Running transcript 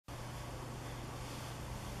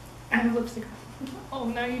I have lipstick on. Oh,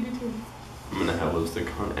 now you do too. I'm gonna have lipstick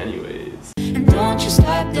on anyways. And don't you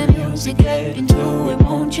stop the music, get into it,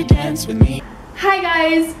 won't you dance with me? Hi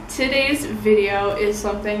guys! Today's video is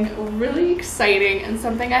something really exciting and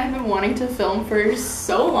something I have been wanting to film for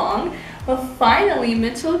so long, but finally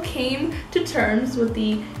Mitchell came to terms with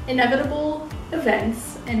the inevitable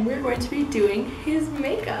events and we're going to be doing his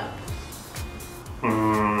makeup.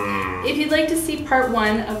 If you'd like to see part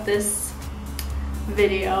 1 of this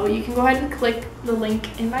video, you can go ahead and click the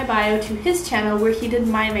link in my bio to his channel where he did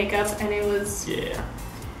my makeup, and it was... yeah.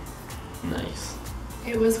 Nice.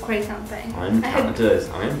 It was quite something. I'm talented.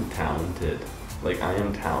 I am talented. Like, I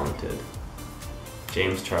am talented.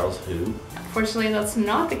 James Charles who? Unfortunately, that's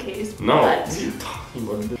not the case, No, but... what are you talking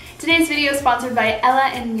about? Today's video is sponsored by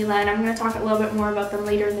ella+mila, and I'm going to talk a little bit more about them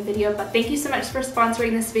later in the video, but thank you so much for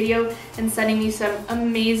sponsoring this video and sending me some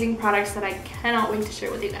amazing products that I cannot wait to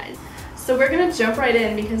share with you guys. So we're going to jump right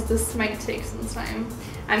in because this might take some time.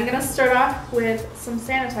 I'm going to start off with some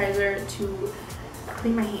sanitizer to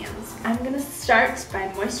clean my hands. I'm going to start by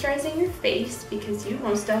moisturizing your face because you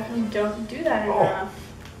most definitely don't do that enough.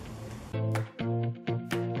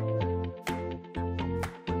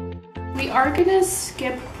 We are going to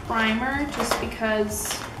skip primer just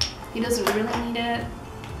because he doesn't really need it.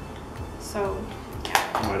 So,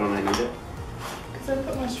 yeah. Why don't I need it? Because I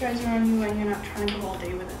put moisturizer on you and you're not trying to go all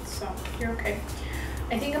day with it, so you're okay.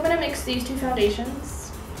 I think I'm going to mix these two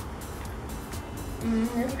foundations.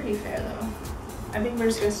 They're pretty fair though. I think we're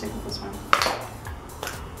just going to stick with this one.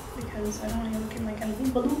 Because I don't want to look like a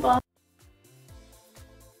Loompa Loompa.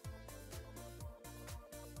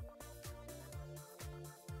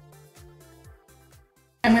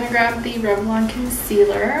 I'm going to grab the Revlon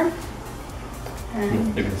concealer.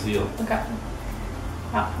 And The conceal. look up.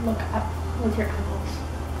 Look up with your eyeballs.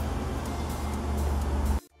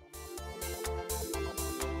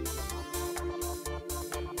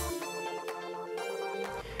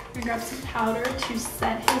 I'm gonna grab some powder to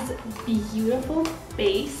set his beautiful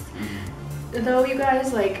face. Though you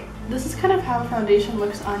guys, like, this is kind of how foundation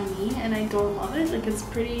looks on me and I don't love it. Like, it's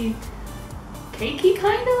pretty cakey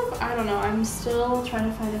kind of. I don't know, I'm still trying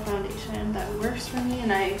to find a foundation that works for me,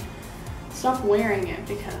 and I stopped wearing it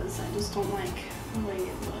because I just don't like the way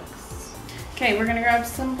it looks. Okay, we're gonna grab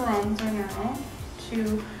some bronzer now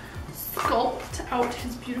to sculpt out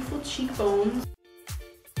his beautiful cheekbones.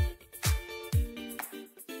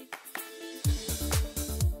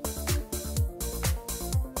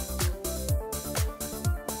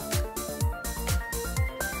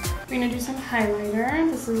 We're gonna do some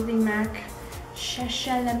highlighter. This is the MAC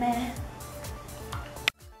ella+mila.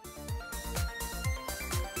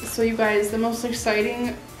 So you guys, the most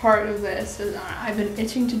exciting part of this is I've been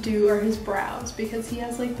itching to do are his brows, because he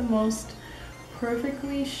has like the most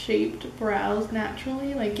perfectly shaped brows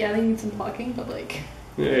naturally. Like, yeah, they need some plucking, but like...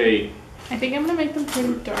 Hey! I think I'm gonna make them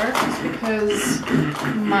pretty dark just because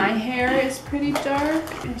my hair is pretty dark.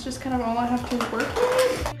 It's just kind of all I have to work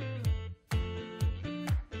with.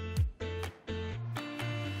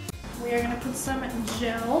 We are gonna put some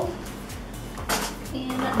gel in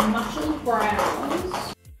Mitchell's brows.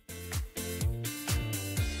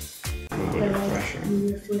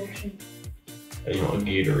 Refreshing. You know,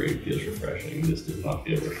 Gatorade feels refreshing. This does not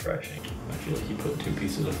feel refreshing. I feel like he put 2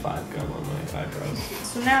 pieces of 5 gum on my eyebrows.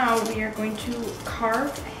 So now we are going to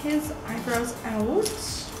carve his eyebrows out.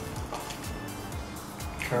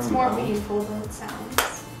 It's more painful than it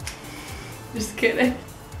sounds. Just kidding.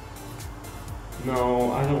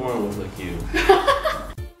 No, I don't want to look like you.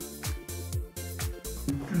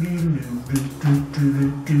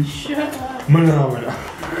 Shut up.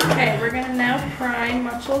 Okay, we're gonna now prime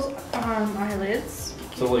Mitchell's eyelids.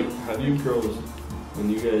 So like, have you girls, when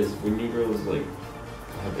you girls like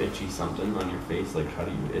have itchy something on your face, like how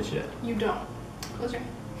do you itch it? You don't. Close your.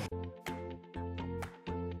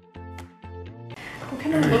 What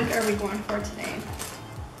kind of look are we going for today?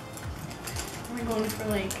 Are we going for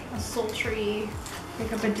like a sultry,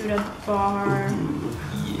 pick up a dude at the bar? Ooh,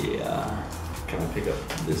 yeah. Can I pick up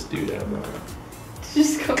this dude at the bar?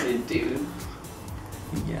 Just call me dude.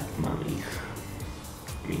 Yeah, mommy.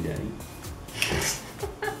 Me, daddy.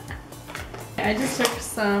 I just took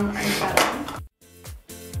some eyeshadow.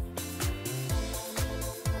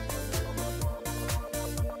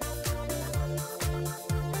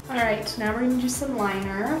 Alright, now we're gonna do some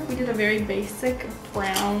liner. We did a very basic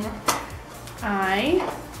brown eye.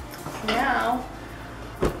 Now,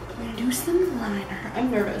 we're gonna do some liner.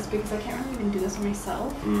 I'm nervous because I can't really even do this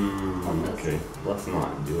myself. Okay, let's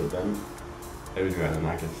not do it then. I would rather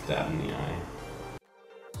not get stabbed in the eye.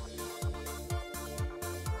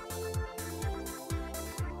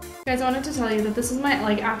 Guys, I wanted to tell you that this is my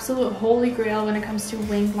like absolute holy grail when it comes to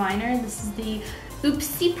wing liner. This is the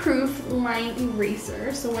Oopsie Proof Line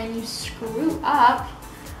Eraser. So when you screw up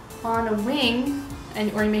on a wing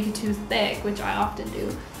or you make it too thick, which I often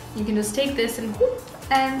do, you can just take this and whoop,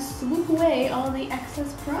 and swoop away all the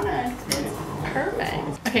excess product. It's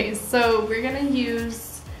perfect. Okay, so we're gonna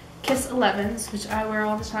use Kiss 11s, which I wear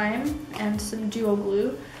all the time, and some Duo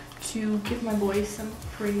Glue to give my boy some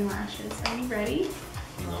pretty lashes. Are you ready?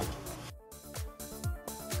 No.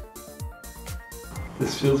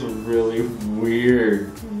 This feels really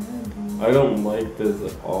weird. I don't like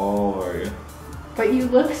this at all, Maria. But you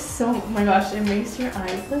look so, oh my gosh, it makes your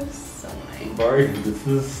eyes look so nice. Maria,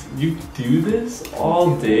 you do this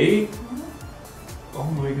all day? Oh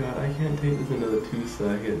my god, I can't take this another 2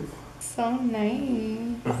 seconds. So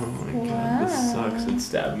nice. Oh my god, this sucks. It's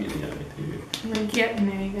stabbing me in the eye too. We're getting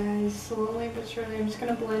there, guys. Slowly but surely. I'm just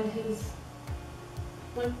gonna blend his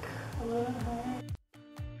look a little bit higher.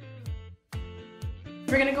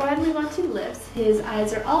 We're gonna go ahead and move on to lips. His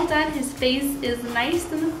eyes are all done. His face is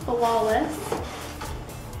nice and flawless.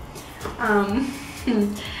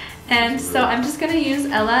 And so I'm just gonna use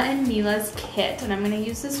ella+mila's kit, and I'm gonna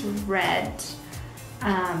use this red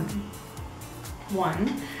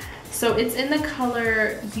one. So it's in the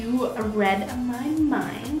color You Read My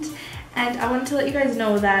Mind, and I wanted to let you guys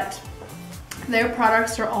know that their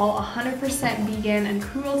products are all 100% vegan and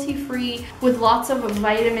cruelty-free with lots of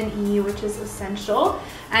vitamin E, which is essential.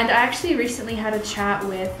 And I actually recently had a chat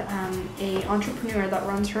with a entrepreneur that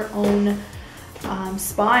runs her own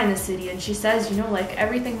spa in the city, and she says, you know, like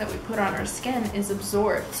everything that we put on our skin is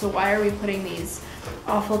absorbed, so why are we putting these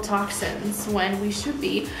awful toxins when we should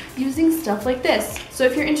be using stuff like this? So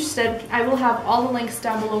if you're interested, I will have all the links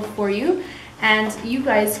down below for you, and you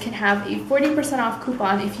guys can have a 40% off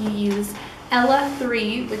coupon if you use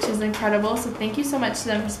ella3, which is incredible. So thank you so much to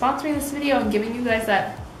them for sponsoring this video and giving you guys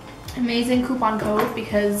that amazing coupon code,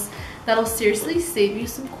 because that'll seriously save you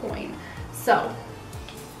some coin. So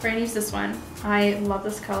we're gonna use this one. I love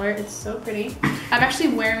this color, it's so pretty. I'm actually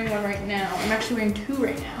wearing one right now. I'm actually wearing 2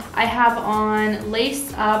 right now. I have on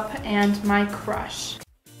Lace Up and My Crush.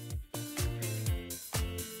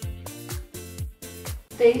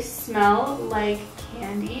 They smell like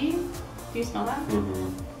candy. Do you smell that? Mm-hmm.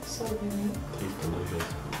 So good. Tastes delicious.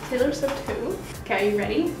 Taylor so too. Okay, are you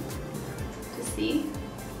ready to see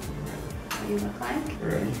what you look like?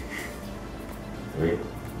 Ready? 3,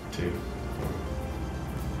 2, 1.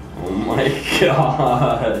 Oh my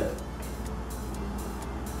god!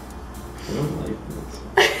 I don't like this.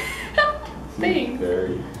 Thanks.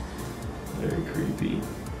 Very, very creepy.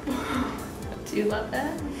 Do you love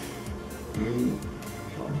that?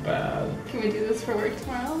 Not bad. Can we do this for work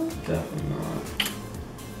tomorrow? Definitely not.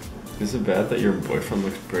 Is it bad that your boyfriend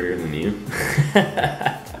looks prettier than you?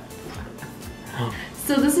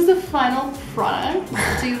 So this is the final product.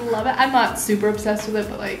 Do you love it? I'm not super obsessed with it,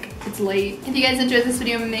 but like, it's late. If you guys enjoyed this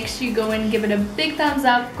video, make sure you go and give it a big thumbs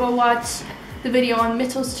up. Go watch the video on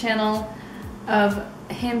Mitchell's channel of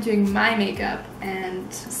him doing my makeup,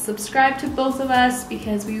 and subscribe to both of us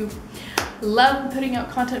because we love putting out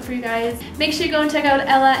content for you guys. Make sure you go and check out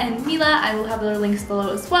ella+mila. I will have their links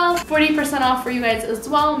below as well. 40% off for you guys as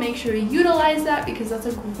well. Make sure you utilize that because that's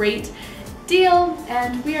a great deal.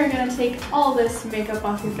 And we are gonna take all this makeup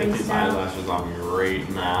off your face now. Get these eyelashes on me right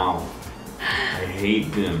now. I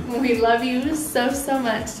hate them. We love you so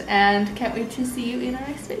much, and can't wait to see you in our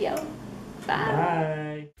next video. Bye. Bye.